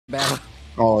battle.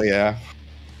 Oh yeah.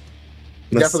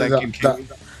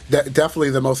 Definitely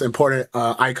the most important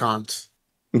icons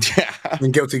Yeah.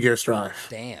 in Guilty Gear Strive.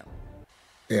 Damn.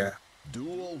 Yeah.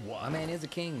 My man is a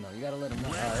king though. You gotta let him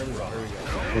know. There we go.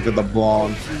 Look at the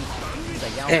blonde.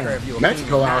 Like, Damn,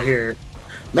 Mexico out here.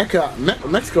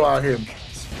 Mexico out here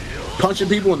punching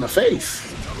people in the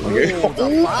face. Okay.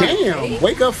 Ooh, damn.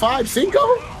 Wake up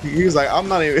 5-5. He was like, I'm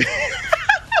not even.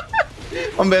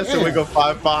 I'm messing. Wake up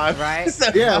 5-5.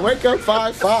 Right? Yeah, wake up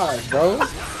 5-5, bro.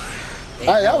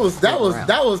 That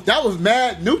was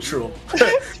mad neutral.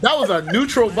 That was a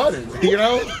neutral button, you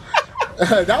know.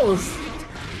 that was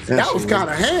kind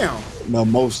of ham. The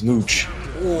most nooch.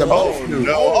 The most nooch.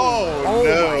 No. Oh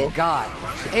no. My God.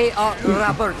 Hey,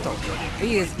 Roberto.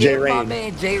 He is in my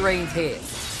man Jayrain's head.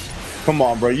 Come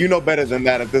on, bro. You know better than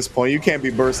that at this point. You can't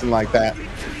be bursting like that.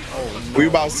 Oh, no. We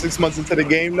about 6 months into the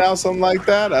game now, something like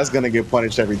that. That's gonna get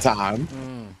punished every time.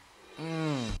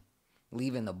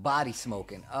 Leaving the body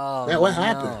smoking. Oh, man, what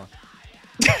happened?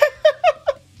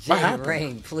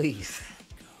 Jayrain, please.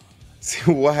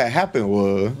 See, what had happened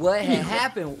was. What had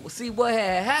happened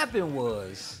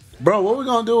was. Bro, what we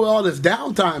gonna do with all this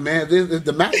downtime, man?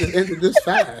 The match is ended this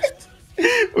fast.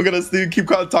 We're gonna still keep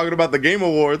talking about the Game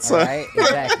Awards. All right,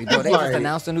 exactly. Bro, they just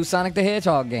announced a new Sonic the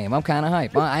Hedgehog game. I'm kind of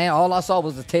hyped. All I saw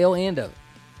was the tail end of it.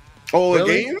 Oh,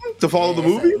 really? A game to follow the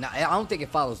movie? No, I don't think it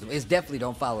follows them. It's definitely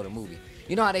don't follow the movie.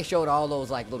 You know how they showed all those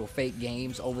like little fake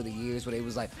games over the years where they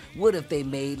was like, what if they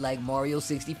made like Mario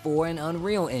 64 and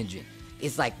Unreal Engine?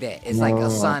 It's like that. It's like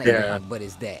a Sonic game, but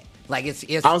it's that. Like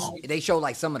they show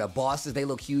like some of the bosses. They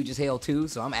look huge as hell too.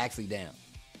 So I'm actually down.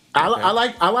 I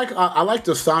like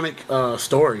the Sonic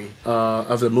story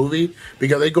of the movie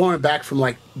because they're going back from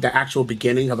like the actual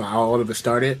beginning of how all of it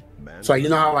started. So you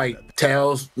know how like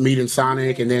Tails meeting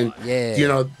Sonic, and then you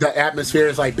know the atmosphere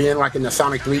is like being like in the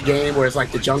Sonic 3 game where it's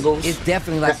like the jungles. It's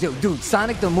definitely like dude,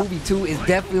 Sonic the movie 2 is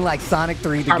definitely like Sonic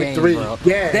 3 the game, bro.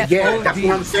 Yeah, that's what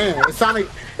I'm saying.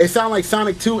 It sounds like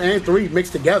Sonic 2 and 3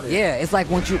 mixed together. Yeah, it's like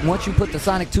once you put the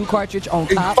Sonic 2 cartridge on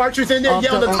top, in there, on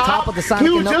top of the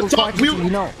Sonic and Knuckles cartridge, you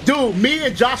know. Dude, me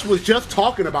and Josh was just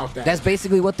talking about that. That's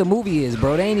basically what the movie is,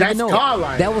 bro. They ain't even know.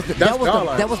 That was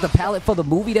the palette for the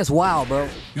movie. That's wild, bro.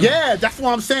 Yeah, that's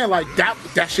what I'm saying. Like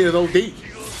that shit is OD.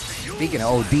 Speaking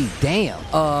of OD, damn.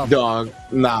 Dog,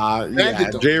 nah, yeah,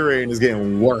 Jayrain is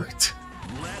getting worked.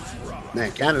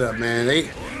 Man, Canada, man, they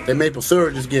maple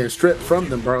syrup just getting stripped from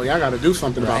them, bro. Y'all got to do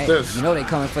something about this. You know they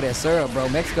coming for that syrup, bro.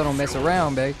 Mexico don't mess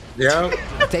around, babe. Yeah.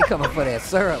 They coming for that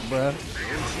syrup, bro.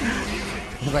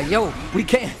 It's like, yo, we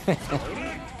can't.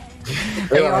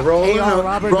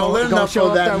 Robert gonna show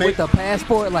up there with the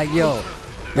passport, like, yo.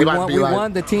 We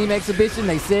won the team exhibition.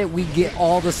 They said we get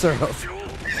all the syrup.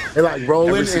 They like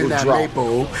rolling in that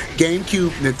maple GameCube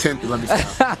Nintendo.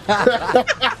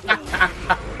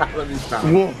 Let me stop.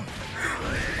 Whoa.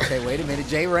 Okay, wait a minute.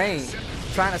 Jayrain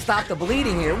trying to stop the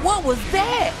bleeding here. What was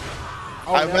that?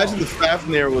 Oh, I imagine the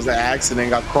Fafnir was an accident,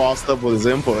 got crossed up with his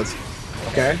inputs.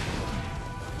 Okay.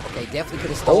 Okay, definitely could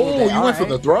have stolen that. Oh, you went for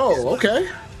the throw. Okay.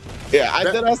 Yeah,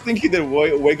 I think he did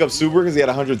wake up super because he had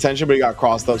 100 tension, but he got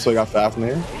crossed up, so he got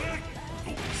Fafnir.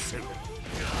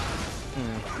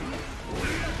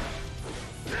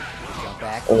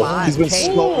 Oh, he's been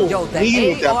slow. Yo,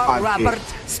 the AR Robert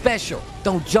special.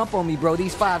 Don't jump on me, bro.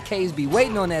 These 5Ks be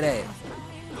waiting on that ass.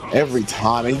 Every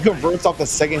time. And he converts off the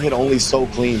second hit only so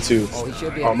clean, too. Oh, he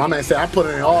should be. Oh, my man said I put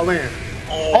it all in.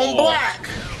 On black.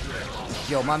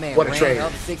 Yo, my man ran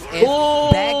up 6S,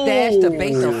 backdash to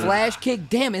bait the flash kick.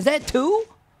 Damn, is that 2?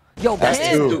 Yo, that's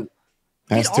 2.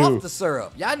 Get off the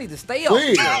syrup. Y'all need to stay off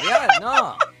the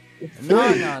syrup.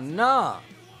 Yeah, nah.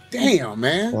 Damn,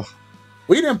 man.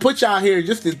 We didn't put y'all here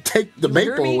just to take the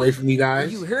maple away from you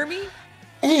guys. You hear me?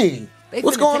 Hey,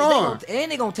 what's going on?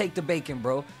 And they gonna take the bacon,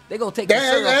 bro. They gonna take the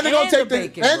syrup and they gonna take the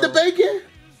bacon. And the bacon?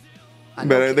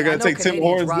 They're gonna take Tim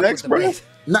Hortons next, bro.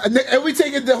 And we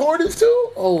taking the Hornets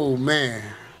too? Oh man.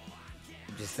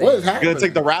 What is happening? They're gonna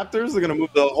take the Raptors. They're gonna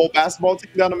move the whole basketball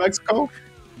team down to Mexico.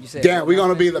 Damn, we're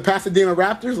gonna be the Pasadena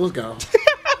Raptors. Let's go.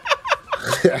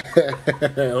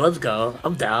 Let's go.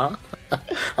 I'm down.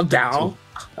 I'm down.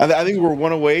 I think we're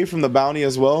one away from the bounty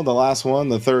as well. The last one,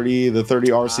 the 30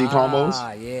 RC combos.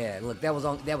 Ah, yeah. Look, that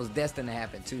was destined to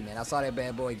happen too, man. I saw that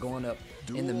bad boy going up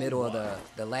in the middle of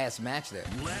the last match there.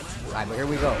 All right, but here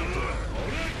we go. All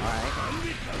right.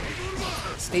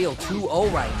 Still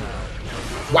 2-0 right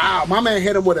now. Wow, my man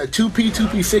hit him with a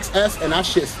 2P6S, and that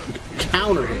shit's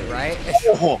countered it. Right?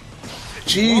 Oh,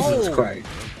 Jesus Christ.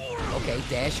 Okay,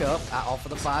 dash up. I offer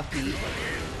the 5P.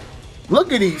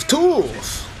 Look at these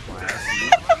tools.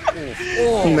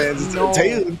 Oh, Man, no.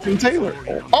 Taylor.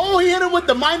 Oh, he hit him with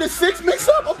the -6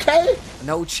 mix-up? Okay.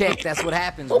 No check. That's what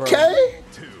happens, bro. Okay.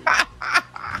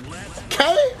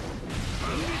 Okay.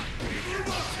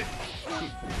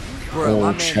 Bro,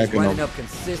 my man is checking running him. up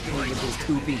consistently with his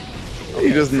 2B.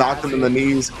 He just knocked him in the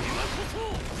knees.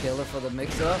 Killer for the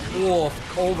mix-up. Oh,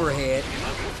 overhead.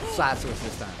 Side switch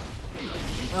this time.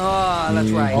 Oh, that's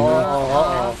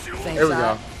right. Same Here we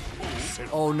side. go.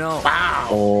 Oh, no. Wow.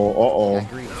 Oh, I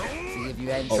agree. See, if you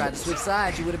hadn't tried to switch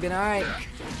sides, you would have been all right.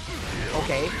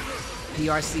 Okay.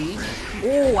 PRC.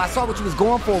 Oh, I saw what you was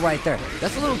going for right there.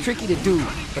 That's a little tricky to do,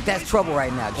 but that's trouble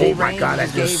right now. Oh my Jayrain God, that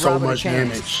just does gave so Robert a much chance.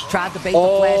 damage. Tried to bait the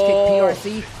flash kick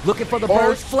PRC. Looking for the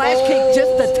burst. Flash kick,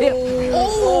 just the tip.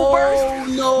 Oh,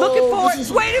 burst. No. Looking for This it.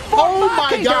 is- Waiting for it. Oh my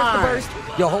Okay, God. there's the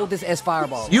burst. Yo, hold this S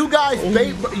fireball. You guys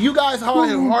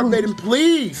hard baiting.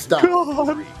 Please stop.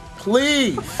 God.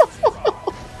 Please.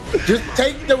 Just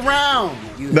take the round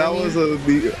You hear That me? was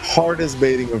the hardest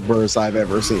baiting of bursts I've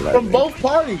ever seen. I from think. both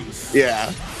parties. Yeah.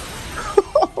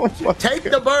 Take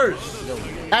the burst.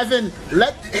 As in,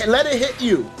 let it hit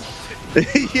you.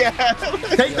 Yeah.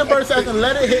 Take the burst as in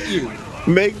let it hit you.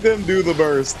 Make them do the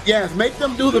burst. Yes, make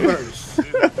them do the burst.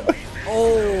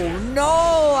 Oh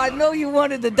no! I know you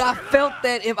wanted to. I felt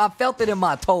that. I felt it in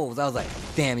my toes. I was like,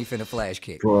 "Damn, he finna flash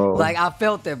kick." Bro. Like I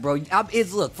felt that, bro.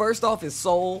 Look. First off, it's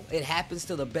soul. It happens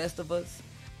to the best of us.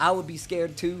 I would be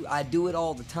scared too. I do it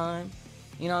all the time.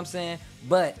 You know what I'm saying?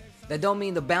 But that don't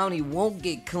mean the bounty won't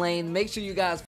get claimed. Make sure you guys